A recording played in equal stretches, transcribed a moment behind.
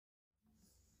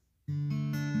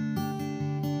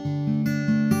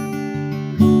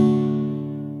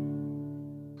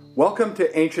Welcome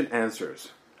to Ancient Answers,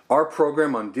 our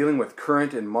program on dealing with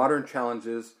current and modern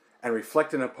challenges and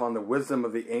reflecting upon the wisdom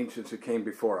of the ancients who came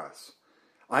before us.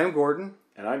 I am Gordon.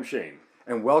 And I'm Shane.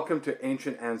 And welcome to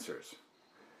Ancient Answers.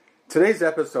 Today's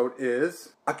episode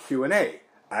is a Q&A,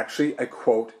 actually a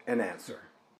quote and answer.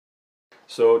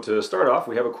 So to start off,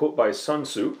 we have a quote by Sun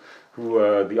Tzu, who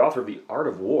the author of The Art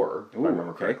of War, if I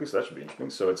remember correctly, so that should be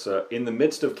interesting. So it's, in the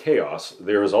midst of chaos,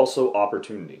 there is also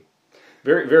opportunity.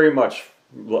 Very, very much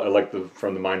like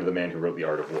from the mind of the man who wrote The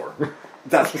Art of War.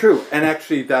 That's true. And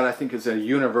actually that I think is a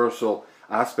universal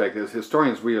aspect. As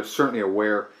historians, we are certainly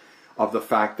aware of the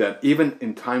fact that even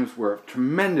in times where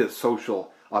tremendous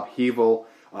social upheaval,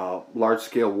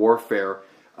 large-scale warfare,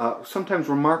 sometimes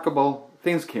remarkable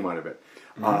things came out of it.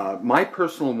 Mm-hmm. My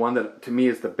personal one that to me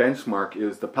is the benchmark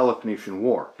is the Peloponnesian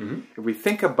War. Mm-hmm. If we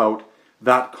think about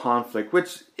that conflict,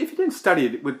 which if you didn't study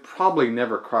it, it would probably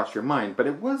never cross your mind, but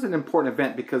it was an important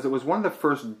event because it was one of the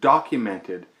first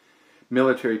documented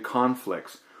military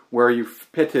conflicts where you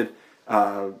pitted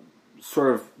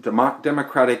sort of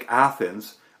democratic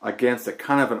Athens against a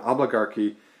kind of an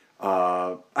oligarchy,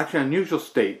 actually an unusual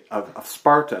state of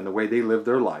Sparta and the way they lived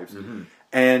their lives. Mm-hmm.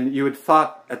 And you had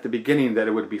thought at the beginning that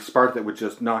it would be Sparta that would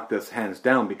just knock this hands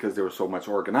down because they were so much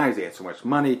organized, they had so much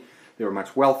money, they were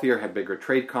much wealthier, had bigger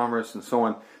trade commerce and so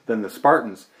on than the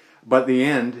Spartans. But in the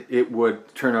end, it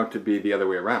would turn out to be the other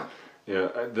way around. Yeah,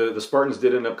 the Spartans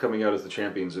did end up coming out as the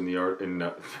champions in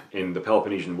the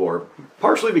Peloponnesian War,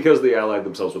 partially because they allied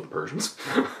themselves with the Persians.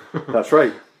 That's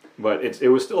right. But it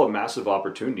was still a massive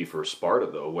opportunity for Sparta,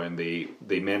 though, when they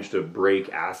managed to break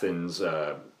Athens'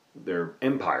 their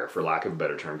empire, for lack of a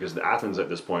better term, because Athens at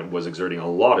this point was exerting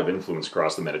a lot of influence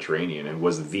across the Mediterranean and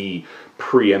was the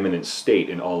preeminent state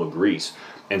in all of Greece.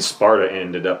 And Sparta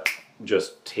ended up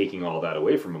just taking all that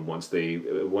away from them once they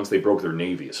broke their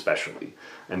navy, especially.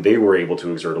 And they were able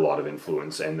to exert a lot of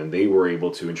influence, and then they were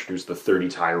able to introduce the 30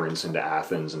 tyrants into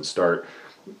Athens and start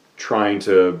trying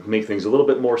to make things a little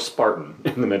bit more Spartan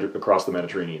across the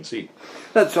Mediterranean Sea.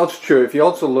 That's true. If you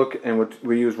also look, and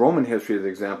we use Roman history as an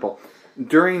example,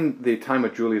 during the time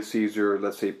of Julius Caesar,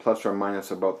 let's say plus or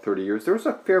minus about 30 years, there was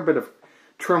a fair bit of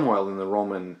turmoil in the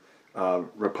Roman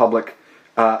Republic.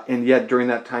 And yet during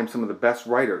that time, some of the best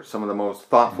writers, some of the most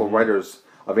thoughtful writers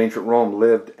of ancient Rome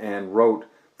lived and wrote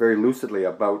very lucidly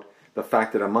about the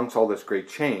fact that amongst all this great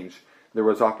change, there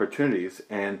was opportunities.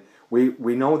 And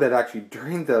we know that actually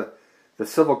during the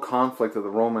civil conflict of the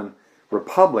Roman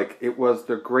Republic, it was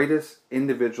the greatest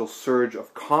individual surge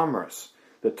of commerce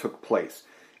that took place.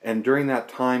 And during that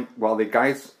time, while the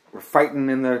guys were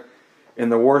fighting in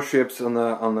the warships on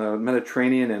the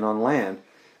Mediterranean and on land,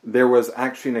 there was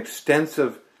actually an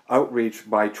extensive outreach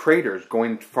by traders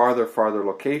going farther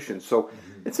locations. So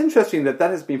it's interesting that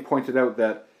has been pointed out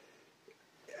that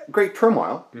great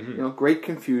turmoil, great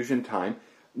confusion time.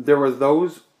 There were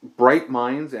those bright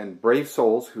minds and brave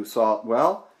souls who saw,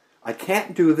 well, I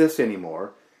can't do this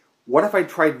anymore. What if I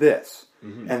tried this?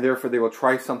 Mm-hmm. And therefore they will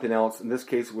try something else. In this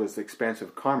case, it was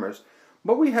expansive commerce.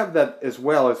 But we have that as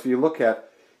well. If you look at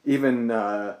even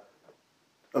a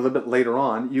little bit later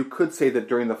on, you could say that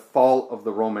during the fall of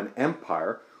the Roman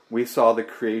Empire, we saw the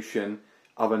creation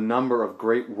of a number of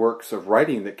great works of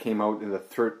writing that came out in the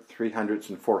 300s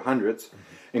and 400s,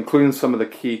 including some of the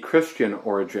key Christian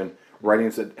origin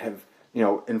writings that have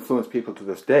influenced people to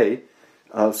this day.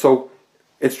 So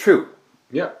it's true.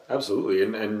 Yeah, absolutely.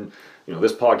 And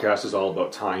this podcast is all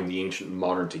about tying the ancient and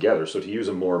modern together. So to use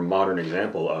a more modern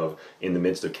example of in the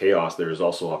midst of chaos, there is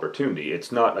also opportunity.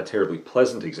 It's not a terribly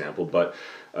pleasant example, but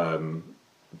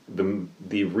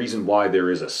the reason why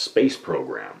there is a space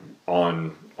program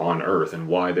on Earth and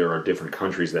why there are different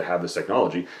countries that have this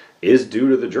technology is due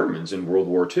to the Germans in World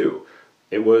War II.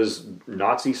 It was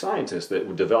Nazi scientists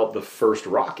that developed the first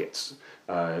rockets.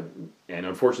 And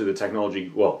unfortunately the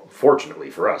technology, well, fortunately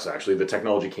for us actually, the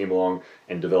technology came along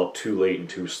and developed too late and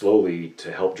too slowly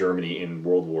to help Germany in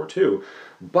World War II.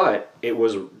 But it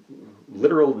was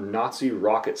literal Nazi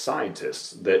rocket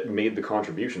scientists that made the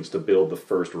contributions to build the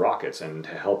first rockets and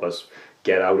to help us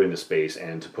get out into space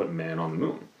and to put man on the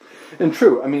moon. And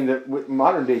true, I mean,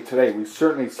 modern day today, we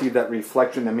certainly see that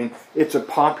reflection. I mean, it's a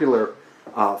popular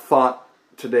thought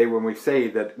today when we say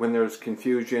that when there's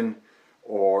confusion,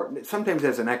 or sometimes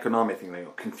as an economic thing,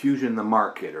 like confusion in the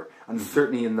market or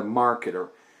uncertainty in the market or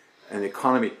an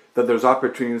economy, that there's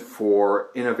opportunities for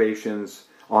innovations,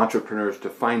 entrepreneurs to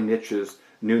find niches,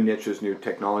 new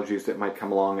technologies that might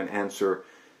come along and answer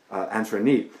a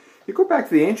need. You go back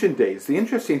to the ancient days. The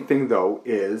interesting thing, though,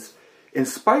 is in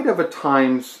spite of at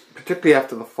times, particularly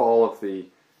after the fall of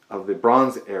the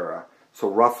Bronze Era, so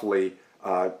roughly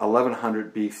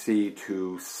 1100 BC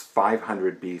to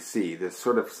 500 BC, this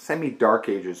sort of semi-dark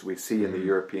ages we see in the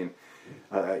European,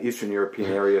 Eastern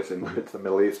European areas and bits of the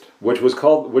Middle East. Which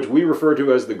we refer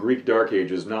to as the Greek Dark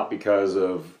Ages, not because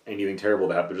of anything terrible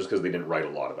that happened, but just because they didn't write a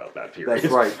lot about that period.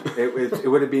 That's right. It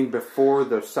would have been before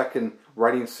the second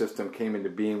writing system came into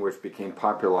being, which became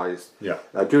popularized due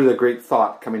to the great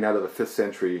thought coming out of the 5th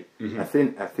century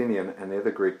Athenian and the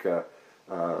other Greek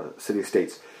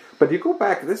city-states. But you go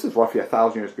back, this is roughly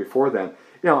 1,000 years before then.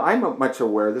 I'm much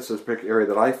aware, this is a big area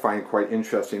that I find quite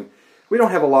interesting. We don't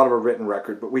have a lot of a written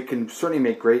record, but we can certainly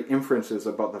make great inferences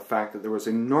about the fact that there was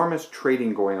enormous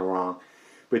trading going around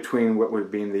between what would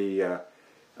have been the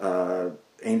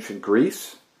ancient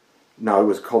Greece. Now, it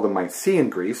was called the Mycenaean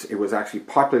Greece. It was actually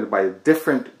populated by a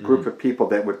different group of people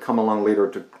that would come along later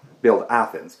to build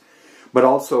Athens. But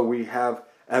also we have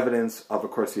evidence of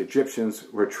course, the Egyptians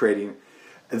were trading,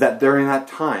 that during that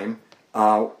time,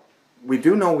 we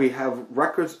do know we have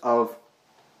records of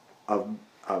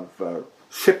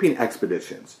shipping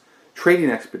expeditions, trading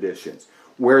expeditions,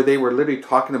 where they were literally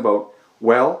talking about,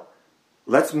 well,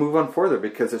 let's move on further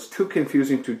because it's too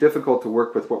confusing, too difficult to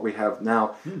work with what we have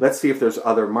now. Let's see if there's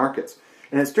other markets.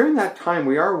 And it's during that time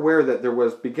we are aware that there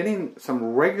was beginning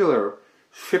some regular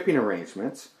shipping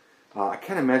arrangements. I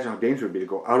can't imagine how dangerous it would be to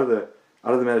go out of the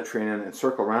Mediterranean and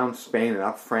circle around Spain and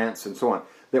up France and so on,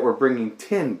 that were bringing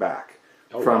tin back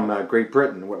from Great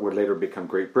Britain, what would later become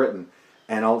Great Britain,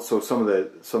 and also some of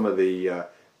the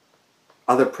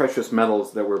other precious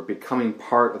metals that were becoming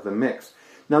part of the mix.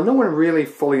 Now, no one really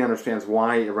fully understands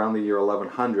why around the year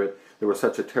 1100 there was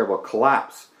such a terrible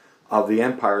collapse of the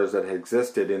empires that had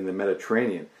existed in the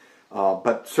Mediterranean.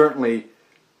 But certainly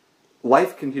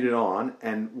life continued on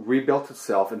and rebuilt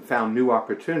itself and found new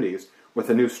opportunities with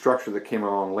a new structure that came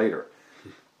along later.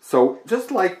 So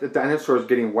just like the dinosaurs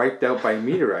getting wiped out by a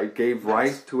meteorite gave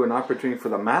rise to an opportunity for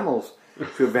the mammals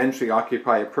to eventually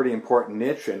occupy a pretty important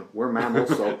niche, and we're mammals,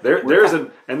 so there's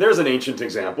an ancient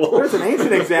example. There's an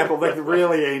ancient example, like a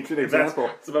really ancient example.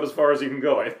 That's about as far as you can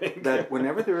go, I think. That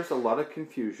whenever there is a lot of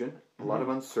confusion, a lot of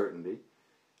uncertainty,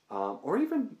 or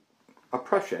even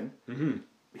oppression,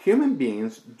 human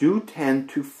beings do tend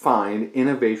to find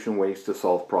innovation ways to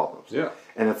solve problems. Yeah.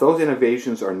 And if those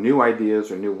innovations are new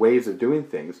ideas or new ways of doing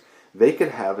things, they could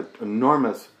have an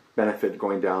enormous benefit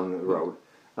going down the road.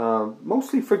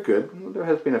 Mostly for good. There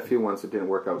has been a few ones that didn't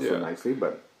work out so nicely,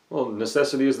 but... Well,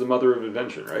 necessity is the mother of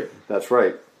invention, right? That's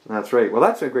right. That's right. Well,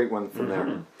 that's a great one from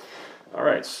there. All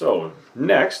right, so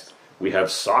next we have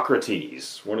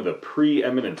Socrates, one of the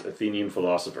preeminent Athenian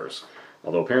philosophers.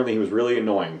 Although apparently he was really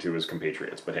annoying to his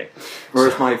compatriots, but hey. Or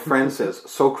as my friend says,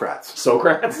 Socrates.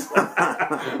 Socrates?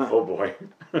 Oh boy.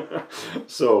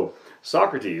 So,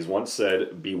 Socrates once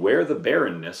said, "Beware the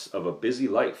barrenness of a busy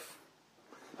life."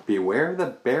 Beware the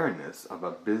barrenness of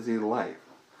a busy life.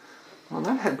 Well,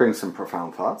 that brings some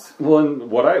profound thoughts. Well,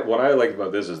 and what I like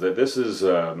about this is that this is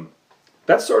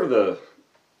that's sort of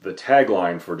the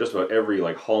tagline for just about every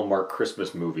like Hallmark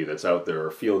Christmas movie that's out there, or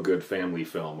feel-good family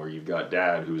film, where you've got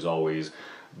dad who's always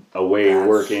away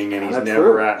working and he's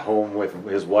never at home with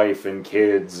his wife and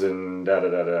kids and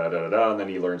and then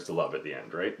he learns to love at the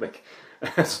end, right? Like,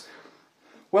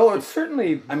 well, it's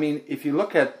certainly. I mean, if you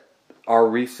look at our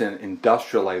recent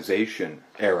industrialization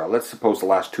era, let's suppose the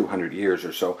last 200 years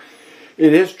or so,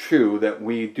 it is true that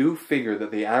we do figure that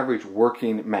the average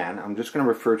working man, I'm just going to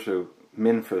refer to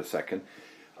men for a second,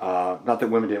 not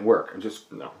that women didn't work, I'm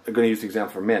going to use the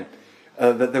example for men,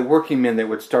 that the working men that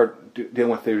would start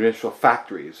dealing with the initial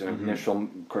factories, and initial,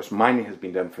 of course, mining has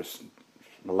been done for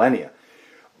millennia,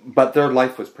 but their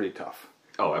life was pretty tough.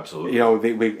 Oh, absolutely. You know,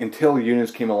 until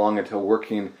unions came along, until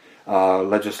working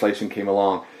legislation came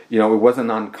along, you know, it wasn't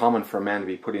uncommon for a man to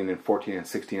be putting in 14 and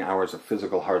 16 hours of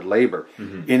physical hard labor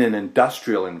in an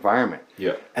industrial environment.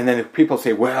 Yeah. And then if people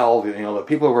say, well, you know, the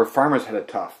people who were farmers had it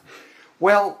tough.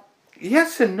 Well,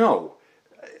 yes and no.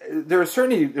 There are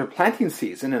certainly their planting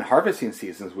season and harvesting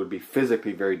seasons would be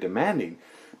physically very demanding.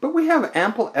 But we have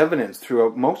ample evidence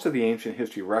throughout most of the ancient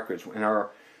history records in our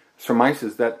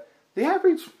surmises that the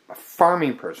average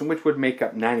farming person, which would make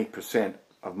up 90%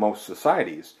 of most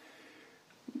societies,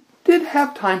 did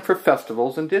have time for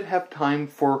festivals and did have time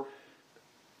for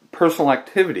personal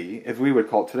activity, as we would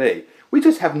call it today. We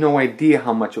just have no idea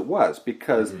how much it was,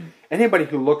 because anybody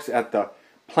who looks at the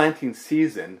planting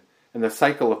season and the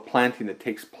cycle of planting that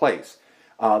takes place,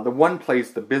 the one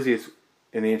place the busiest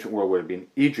in the ancient world would have been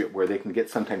Egypt, where they can get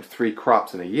sometimes 3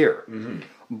 crops in a year.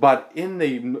 But in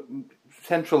the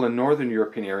Central and Northern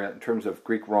European area, in terms of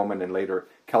Greek, Roman, and later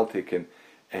Celtic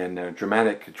and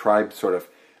Germanic tribe sort of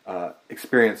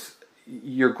experience,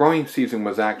 your growing season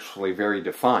was actually very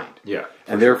defined. Yeah.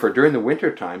 And therefore, during the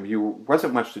winter time, you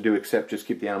wasn't much to do except just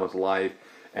keep the animals alive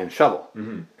and shovel.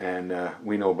 And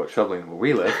we know about shoveling where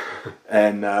we live.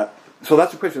 And so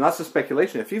that's the question. That's the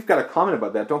speculation. If you've got a comment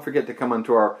about that, don't forget to come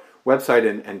onto our website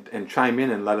and chime in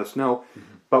and let us know.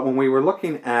 But when we were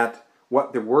looking at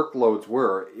what the workloads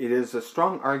were, it is a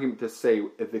strong argument to say,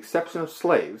 with the exception of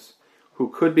slaves, who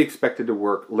could be expected to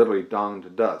work literally dawn to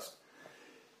dusk,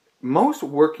 most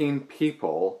working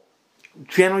people,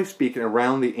 generally speaking,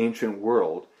 around the ancient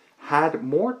world, had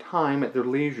more time at their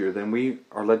leisure than we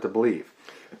are led to believe.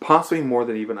 Possibly more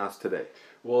than even us today.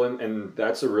 Well, and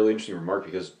that's a really interesting remark,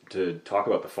 because to talk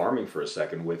about the farming for a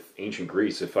second, with ancient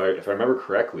Greece, if I remember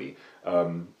correctly,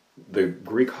 the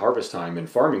Greek harvest time and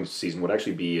farming season would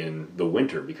actually be in the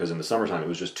winter, because in the summertime it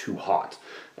was just too hot.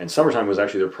 And summertime was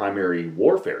actually their primary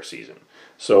warfare season.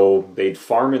 So they'd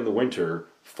farm in the winter,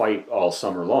 fight all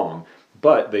summer long,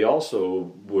 but they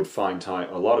also would find time.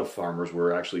 A lot of farmers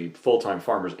were actually full-time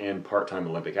farmers and part-time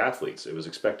Olympic athletes. It was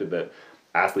expected that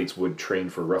athletes would train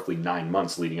for roughly 9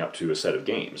 months leading up to a set of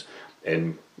games.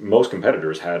 And most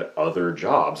competitors had other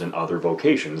jobs and other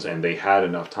vocations, and they had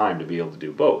enough time to be able to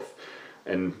do both.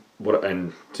 And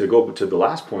to go to the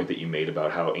last point that you made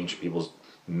about how ancient peoples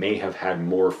may have had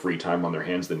more free time on their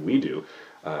hands than we do,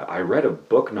 I read a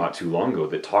book not too long ago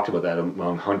that talked about that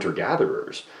among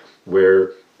hunter-gatherers,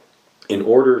 where in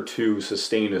order to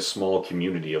sustain a small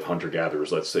community of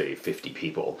hunter-gatherers, let's say 50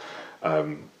 people,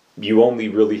 you only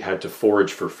really had to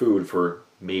forage for food for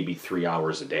maybe 3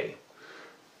 hours a day.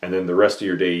 And then the rest of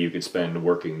your day you could spend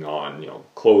working on,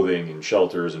 clothing and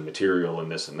shelters and material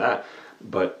and this and that.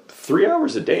 But 3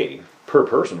 hours a day per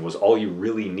person was all you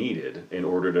really needed in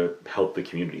order to help the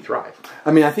community thrive.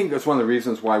 I mean, I think that's one of the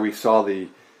reasons why we saw the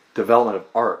development of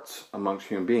arts amongst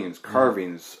human beings,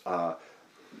 carvings,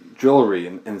 jewelry,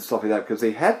 and stuff like that, because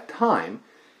they had time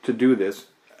to do this.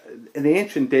 In the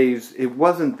ancient days, it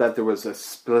wasn't that there was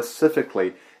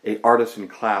specifically a artisan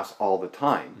class all the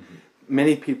time.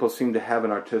 Many people seem to have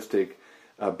an artistic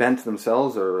bent to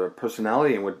themselves or a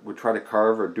personality and would try to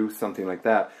carve or do something like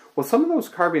that. Well, some of those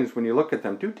carvings, when you look at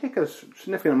them, do take a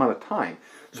significant amount of time.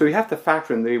 So you have to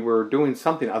factor in they were doing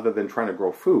something other than trying to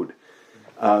grow food.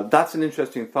 That's an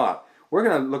interesting thought. We're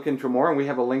going to look into more, and we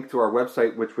have a link to our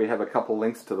website, which we have a couple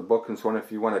links to the book and so on, if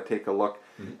you want to take a look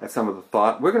at some of the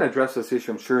thought. We're going to address this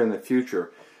issue, I'm sure, in the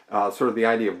future, sort of the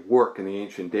idea of work in the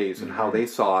ancient days and how they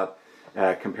saw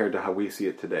it compared to how we see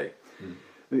it today.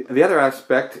 The other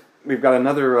aspect, we've got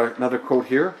another quote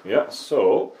here. Yeah,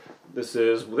 so this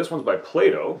one's by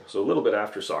Plato, so a little bit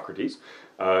after Socrates.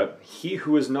 He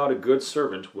who is not a good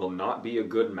servant will not be a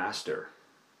good master.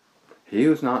 He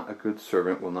who is not a good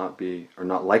servant will not be, or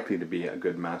not likely to be, a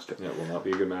good master. Yeah, will not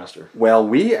be a good master. Well,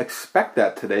 we expect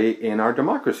that today in our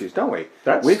democracies, don't we?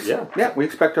 We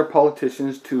expect our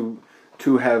politicians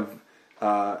to have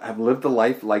lived a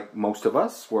life like most of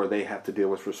us, where they have to deal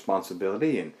with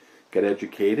responsibility and get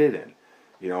educated and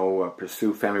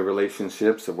pursue family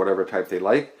relationships of whatever type they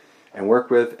like, and work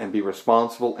with and be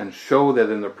responsible and show that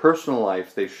in their personal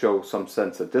life they show some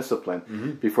sense of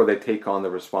discipline before they take on the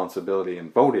responsibility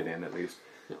and vote it in, at least,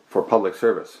 for public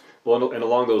service. Well, and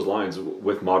along those lines,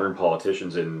 with modern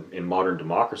politicians in modern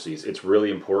democracies, it's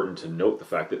really important to note the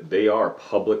fact that they are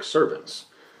public servants.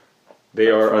 They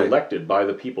are elected by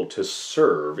the people to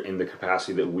serve in the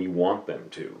capacity that we want them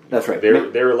to. That's right.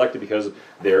 They're elected because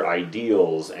their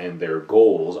ideals and their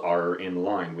goals are in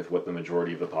line with what the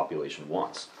majority of the population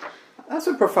wants. That's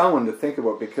a profound one to think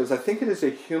about, because I think it is a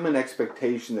human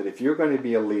expectation that if you're going to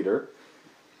be a leader,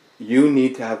 you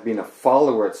need to have been a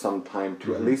follower at some time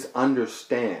to at least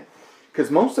understand. Because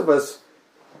most of us,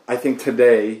 I think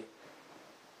today,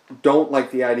 don't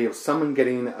like the idea of someone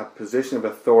getting a position of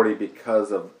authority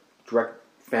because of direct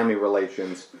family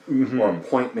relations or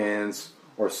appointments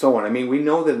or so on. I mean, we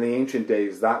know that in the ancient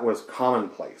days that was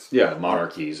commonplace. Yeah,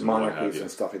 monarchies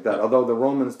and stuff like that. Although the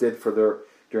Romans did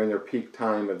during their peak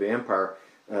time of the empire,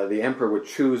 the emperor would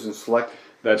choose and select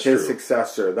his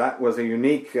successor. That was a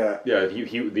unique...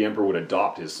 the emperor would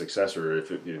adopt his successor.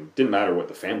 If it didn't matter what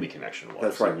the family connection was.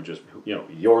 That's right. He would just,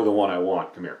 you're the one I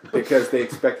want, come here. Because they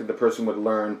expected the person would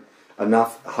learn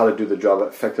enough how to do the job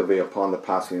effectively upon the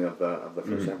passing of the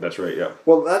first emperor. That's right, yeah.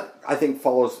 Well, that, I think,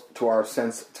 follows to our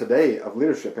sense today of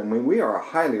leadership. I mean, we are a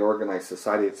highly organized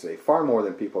society today, far more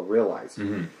than people realize.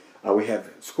 We have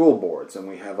school boards, and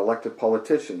we have elected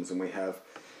politicians, and we have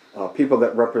people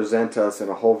that represent us in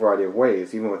a whole variety of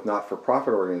ways, even with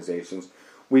not-for-profit organizations.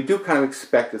 We do kind of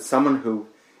expect that someone who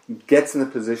gets in the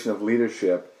position of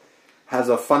leadership has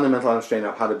a fundamental understanding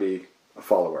of how to be a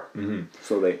follower.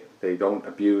 So they don't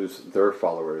abuse their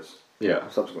followers Yeah.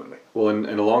 subsequently. Well, and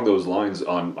along those lines,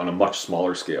 on a much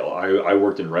smaller scale, I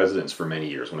worked in residence for many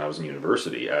years when I was in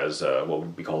university as what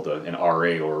would be called an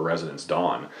RA or a residence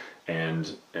don,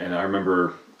 and I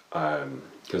remember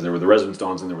because there were the residence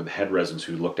dons and there were the head residents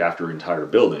who looked after entire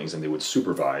buildings and they would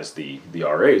supervise the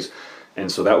RAs,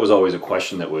 and so that was always a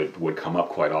question that would come up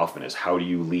quite often: is how do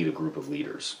you lead a group of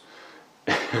leaders?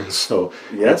 And so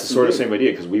that's the sort of same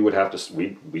idea, because we would have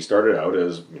to we started out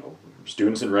as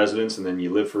students in residence, and then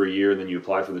you live for a year, and then you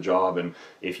apply for the job, and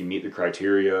if you meet the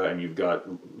criteria and you've got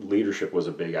leadership was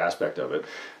a big aspect of it,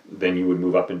 then you would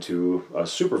move up into a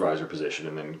supervisor position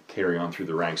and then carry on through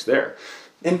the ranks there.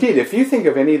 Indeed, if you think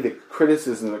of any of the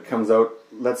criticism that comes out,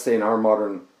 let's say in our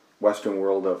modern Western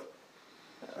world of,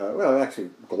 well, actually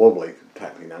globally,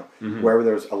 technically now, wherever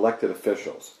there's elected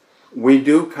officials, we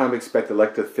do kind of expect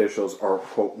elected officials are,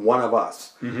 quote, one of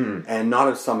us, and not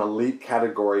of some elite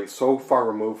category so far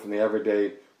removed from the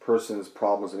everyday person's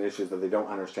problems and issues that they don't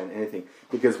understand anything,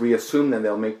 because we assume that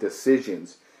they'll make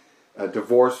decisions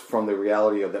divorced from the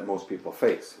reality of that most people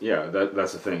face. Yeah,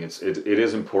 that's the thing. It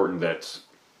is important that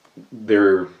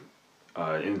there,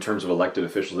 in terms of elected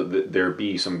officials, that there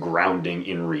be some grounding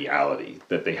in reality,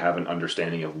 that they have an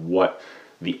understanding of what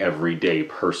the everyday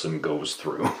person goes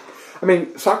through. I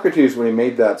mean, Socrates, when he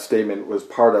made that statement, was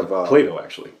part of... Plato,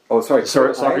 actually. Oh, sorry.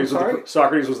 Socrates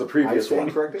was the previous one. I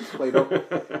stand corrected.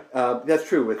 Plato. That's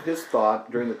true. With his thought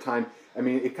during the time, I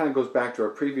mean, it kind of goes back to our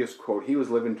previous quote. He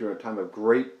was living during a time of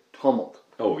great tumult.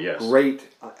 Oh, yes. Great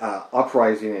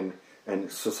uprising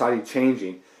and society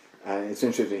changing. And it's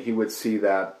interesting. He would see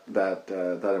that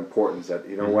importance, that,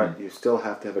 you know what, you still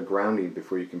have to have a grounding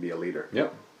before you can be a leader.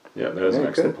 Yep. Yeah, that is an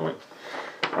excellent point.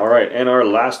 All right, and our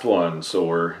last one. So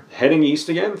we're heading east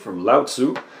again from Lao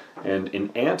Tzu, and an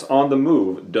ant on the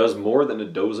move does more than a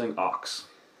dozing ox.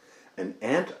 An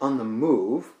ant on the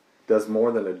move does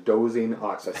more than a dozing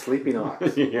ox, a sleeping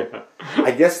ox. Yeah.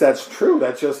 I guess that's true.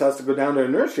 That just has to go down to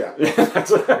inertia.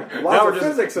 Now we're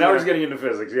just getting into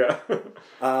physics, yeah.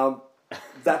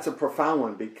 That's a profound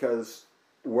one, because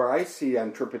where I see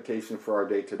interpretation for our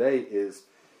day today is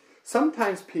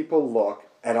sometimes people look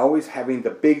at always having the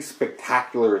big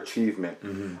spectacular achievement,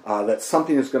 that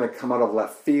something is going to come out of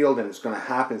left field and it's going to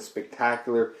happen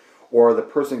spectacular, or the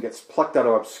person gets plucked out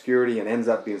of obscurity and ends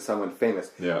up being someone famous.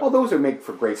 Yeah. Well, those are make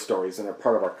for great stories and are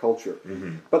part of our culture.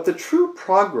 But the true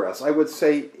progress, I would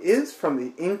say, is from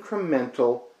the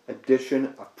incremental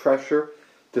addition of pressure,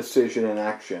 decision, and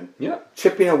action. Yeah.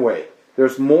 Chipping away.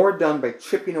 There's more done by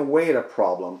chipping away at a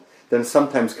problem than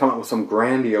sometimes come up with some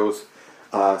grandiose,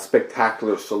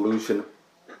 spectacular solution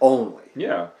only.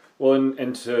 Yeah. Well,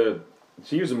 and to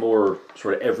use a more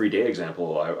sort of everyday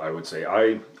example, I would say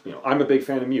I'm a big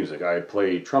fan of music. I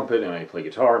play trumpet and I play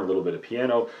guitar and a little bit of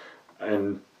piano,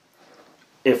 and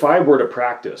if I were to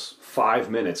practice 5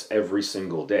 minutes every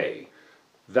single day,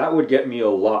 that would get me a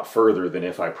lot further than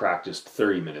if I practiced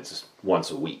 30 minutes once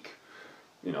a week.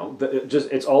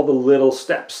 It's all the little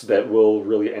steps that will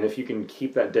really, and if you can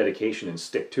keep that dedication and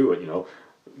stick to it,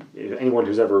 anyone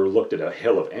who's ever looked at a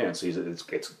hill of ants,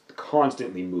 it's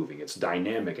constantly moving, it's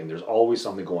dynamic, and there's always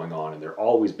something going on, and they're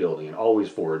always building and always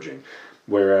foraging.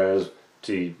 Whereas,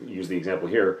 to use the example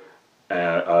here,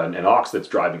 an ox that's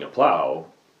driving a plow,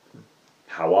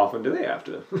 how often do they have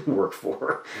to work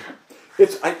for?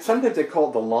 Sometimes they call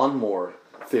it the lawnmower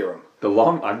theorem.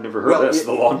 I've never heard this.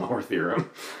 The lawnmower theorem.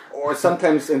 Or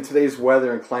sometimes in today's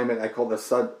weather and climate, I call the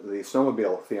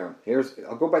snowmobile theorem.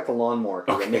 I'll go back to lawnmower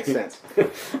because it makes sense.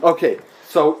 Okay,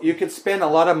 so you could spend a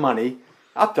lot of money,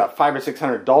 up to $500 or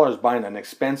 $600, buying an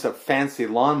expensive, fancy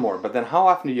lawnmower, but then how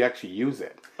often do you actually use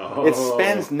it? Oh. It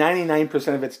spends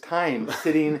 99% of its time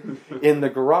sitting in the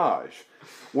garage.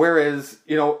 Whereas,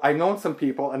 I've known some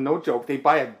people, and no joke, they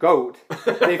buy a goat.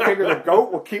 They figure the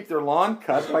goat will keep their lawn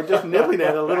cut by just nibbling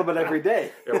at it a little bit every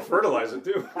day. It'll fertilize it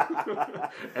too.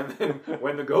 And then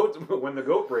when the goat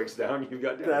breaks down, you've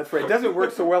got dinner. That's right. It doesn't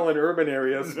work so well in urban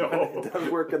areas. No. But it does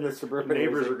work in the suburban areas.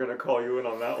 Neighbors are going to call you in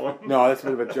on that one. No, that's a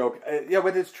bit of a joke. Yeah,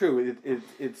 but it's true.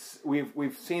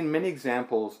 We've seen many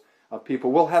examples of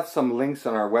people. We'll have some links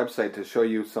on our website to show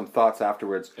you some thoughts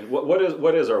afterwards. And what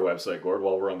is our website, Gord,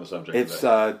 while we're on the subject It's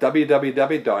today?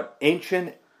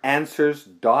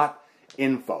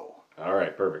 www.ancientanswers.info. All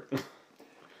right, perfect.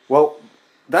 Well,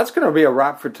 that's going to be a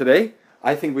wrap for today.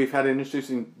 I think we've had an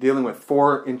interesting dealing with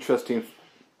 4 interesting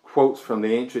quotes from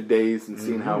the ancient days and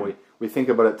seeing how we think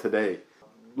about it today.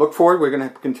 Look forward. We're going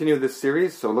to continue this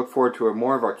series, so look forward to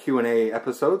more of our Q&A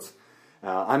episodes.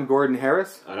 I'm Gordon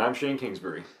Harris. And I'm Shane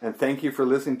Kingsbury. And thank you for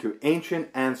listening to Ancient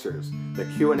Answers, the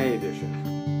Q&A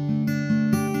edition.